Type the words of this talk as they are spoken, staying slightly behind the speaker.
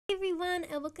everyone,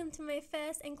 and welcome to my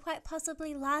first and quite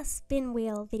possibly last spin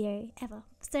wheel video ever.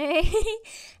 So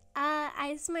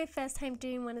this is my first time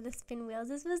doing one of the spin wheels.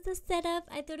 This was the setup.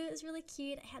 I thought it was really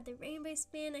cute. I had the rainbow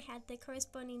spin, I had the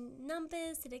corresponding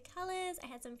numbers to the colors, I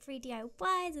had some free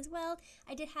DIYs as well.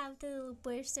 I did have the little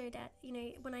bush so that, you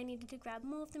know, when I needed to grab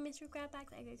more of the mystery grab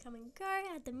bags, I could come and go.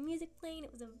 I had the music playing.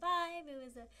 It was a vibe.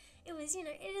 It was, you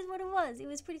know, it is what it was. It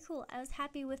was pretty cool. I was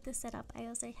happy with the setup. I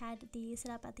also had the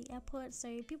setup at the airport,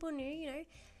 so people knew, you know,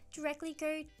 directly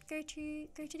go to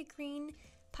the green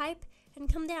pipe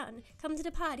and come to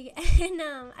the party. And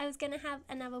I was gonna have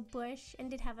another bush, and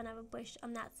did have another bush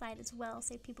on that side as well,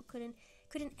 so people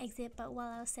couldn't exit. But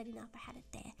while I was setting up, I had it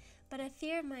there. But a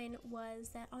fear of mine was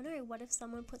that, oh no, what if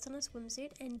someone puts on a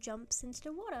swimsuit and jumps into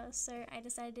the water? So I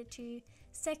decided to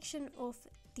section off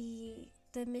the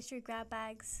mystery grab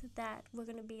bags that were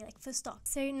going to be like for stock.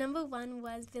 So number 1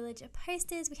 was villager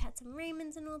posters. We had some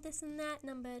Raymonds and all this and that.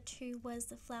 Number 2 was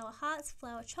the flower hearts,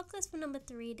 flower chocolates for number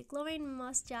 3, the glowing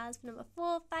moss jars for number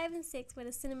 4, 5 and 6 were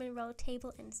the cinnamon roll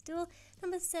table and stool.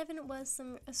 Number 7 was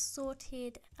some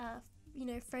assorted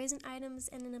frozen items,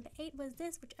 and then number 8 was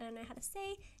this, which I don't know how to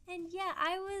say. And yeah,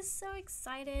 I was so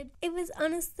excited. It was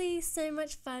honestly so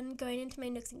much fun going into my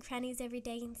nooks and crannies every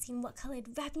day and seeing what colored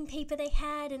wrapping paper they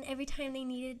had, and every time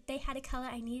they had a color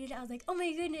I needed, I was like, oh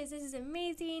my goodness, this is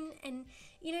amazing. And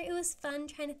you know, it was fun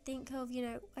trying to think of, you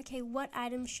know, okay, what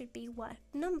items should be what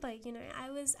number. You know, I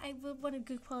wanted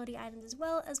good quality items as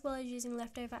well as using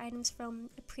leftover items from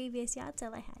a previous yard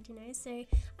sale I had, you know. So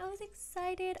I was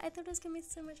excited. I thought it was gonna be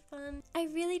so much fun. I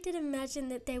really did imagine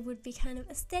that there would be kind of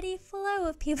a steady flow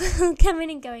of people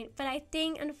coming and going, but I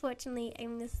think unfortunately I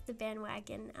missed the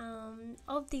bandwagon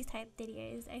of these type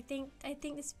videos. I think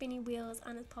the spinny wheels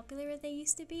aren't as popular as they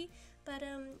used to be, but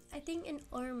I think in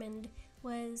Ormond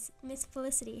was Miss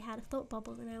Felicity had a thought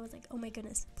bubble, and I was like, oh my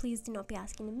goodness, please do not be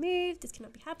asking to move, this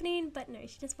cannot be happening. But no,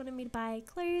 she just wanted me to buy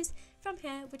clothes from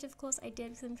her, which of course I did,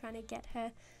 because I'm trying to get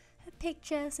her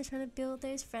picture, so trying to build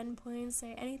those friend points.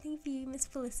 So anything for you, Miss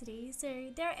Felicity.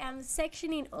 So there I am,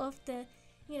 sectioning off the,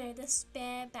 you know, the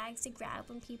spare bags to grab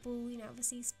when people, you know,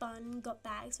 obviously spun, got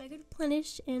bags, so I could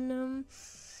replenish. And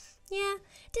yeah,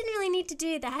 didn't really need to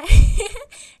do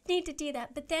that.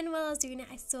 But then while I was doing it,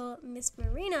 I saw Miss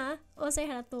Marina also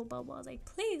had a thought bubble. I was like,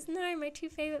 please, no, my 2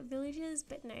 favorite villagers.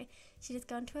 But no, she just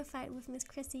got into a fight with Miss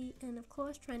Chrissy, and of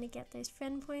course trying to get those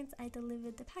friend points. I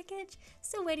delivered the package,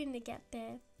 still waiting to get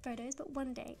their photos, but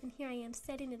one day. And here I am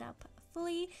setting it up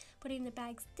fully, putting the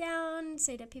bags down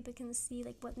so that people can see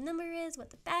like what the number is, what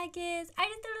the bag is. I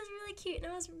just thought it was really cute,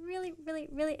 and I was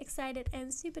really excited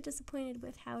and super disappointed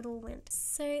with how it all went.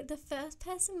 So the first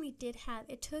person we did have,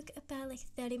 it took about like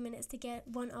 30 minutes to get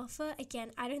one offer.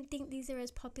 Again, I don't think these are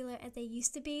as popular as they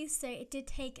used to be, so it did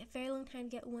take a very long time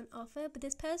to get one offer. But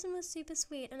this person was super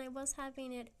sweet, and I was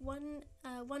having it one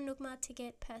Nookma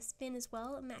ticket per spin as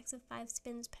well, a max of 5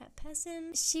 spins per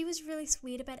person. She was really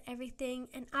sweet about everything,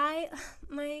 and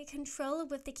my controller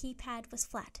with the keypad was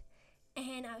flat,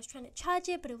 and I was trying to charge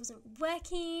it, but it wasn't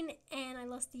working, and I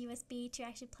lost the USB to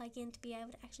actually plug in to be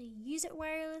able to actually use it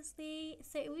wirelessly,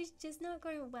 so it was just not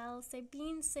going well. So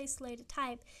being so slow to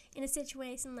type in a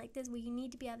situation like this where you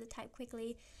need to be able to type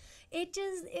quickly, it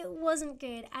wasn't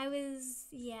good.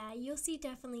 You'll see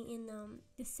definitely in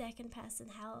the second person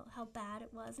how bad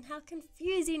it was and how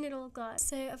confusing it all got.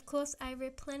 So of course I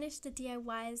replenished the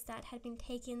DIYs that had been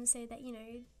taken so that, you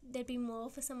know, there'd be more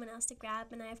for someone else to grab,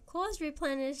 and I of course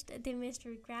replenished the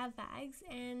mystery grab bags,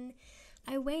 and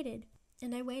I waited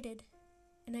and I waited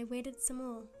and I waited some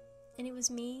more, and it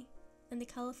was me and the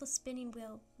colourful spinning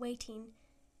wheel waiting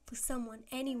for someone,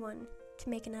 anyone, to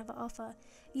make another offer.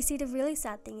 You see, the really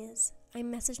sad thing is I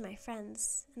messaged my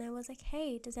friends and I was like,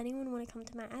 hey, does anyone want to come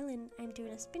to my island? I'm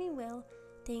doing a spinning wheel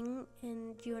thing,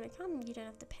 and do you want to come? You don't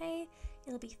have to pay,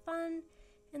 it'll be fun.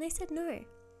 And they said no.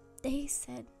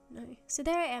 So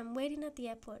there I am, waiting at the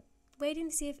airport,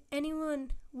 waiting to see if anyone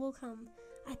will come.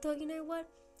 I thought, you know what,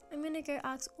 I'm gonna go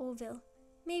ask Orville.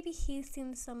 Maybe he's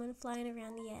seen someone flying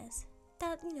around the airs.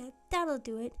 That'll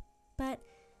do it. But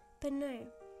no.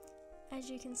 As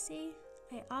you can see,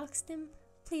 I asked him,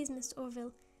 please, Mr.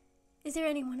 Orville, is there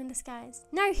anyone in the skies?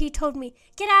 No, he told me,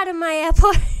 get out of my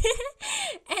airport.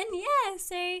 And yeah,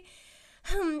 so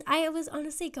I was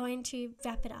honestly going to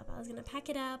wrap it up. I was going to pack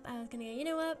it up. I was going to go, you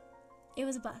know what? It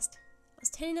was a bust. I was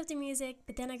turning off the music,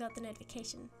 but then I got the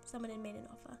notification. Someone had made an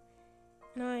offer.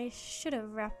 And I should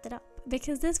have wrapped it up,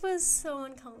 because this was so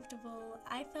uncomfortable.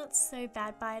 I felt so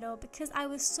bad by it all because I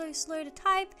was so slow to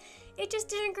type. It just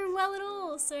didn't go well at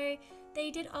all. So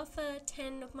they did offer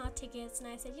 10 of my tickets, and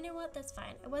I said, you know what, that's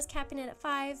fine. I was capping it at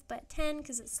 5, but 10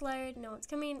 because it's slowed, no one's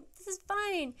coming. This is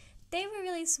fine. they were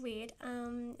really sweet.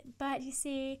 But you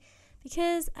see,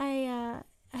 because I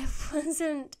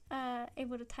wasn't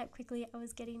able to type quickly, I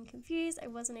was getting confused, I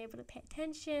wasn't able to pay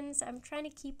attention, so I'm trying to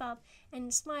keep up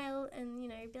and smile and, you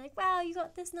know, be like, wow, you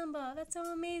got this number, that's so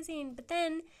amazing. But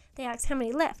then they asked how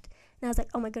many left, and I was like,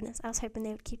 oh my goodness, I was hoping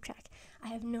they would keep track. I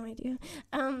have no idea.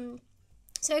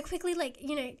 So I quickly, like,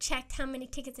 you know, checked how many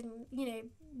tickets and, you know,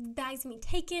 bags of me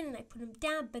taken, and I put them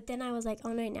down. But then I was like,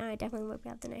 oh no, now I definitely won't be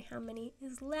able to know how many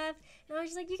is left. And I was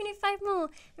just like, you can do 5 more.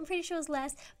 I'm pretty sure it was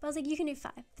less, but I was like, you can do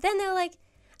 5. But then they were like,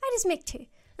 I just make 2.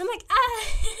 I'm like,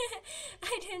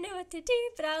 I don't know what to do,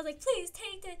 but I was like, please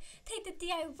take the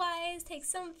DIYs, take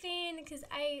something, because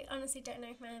I honestly don't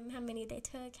know how many they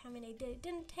took, how many they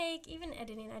didn't take. Even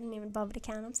editing, I didn't even bother to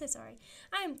count. I'm so sorry.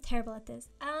 I am terrible at this.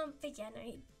 But yeah,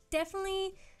 no,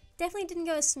 definitely didn't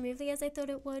go as smoothly as I thought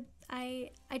it would. I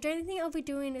don't think I'll be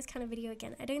doing this kind of video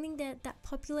again. I don't think they're that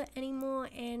popular anymore,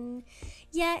 and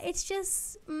yeah, it's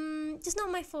just not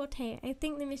my forte. I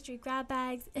think the mystery grab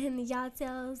bags and the yard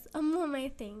sales are more my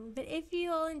thing. But if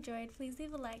you all enjoyed, please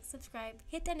leave a like, subscribe,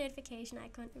 hit that notification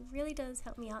icon. It really does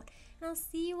help me out, and I'll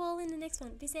see you all in the next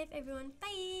one. Be safe, everyone.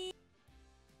 Bye.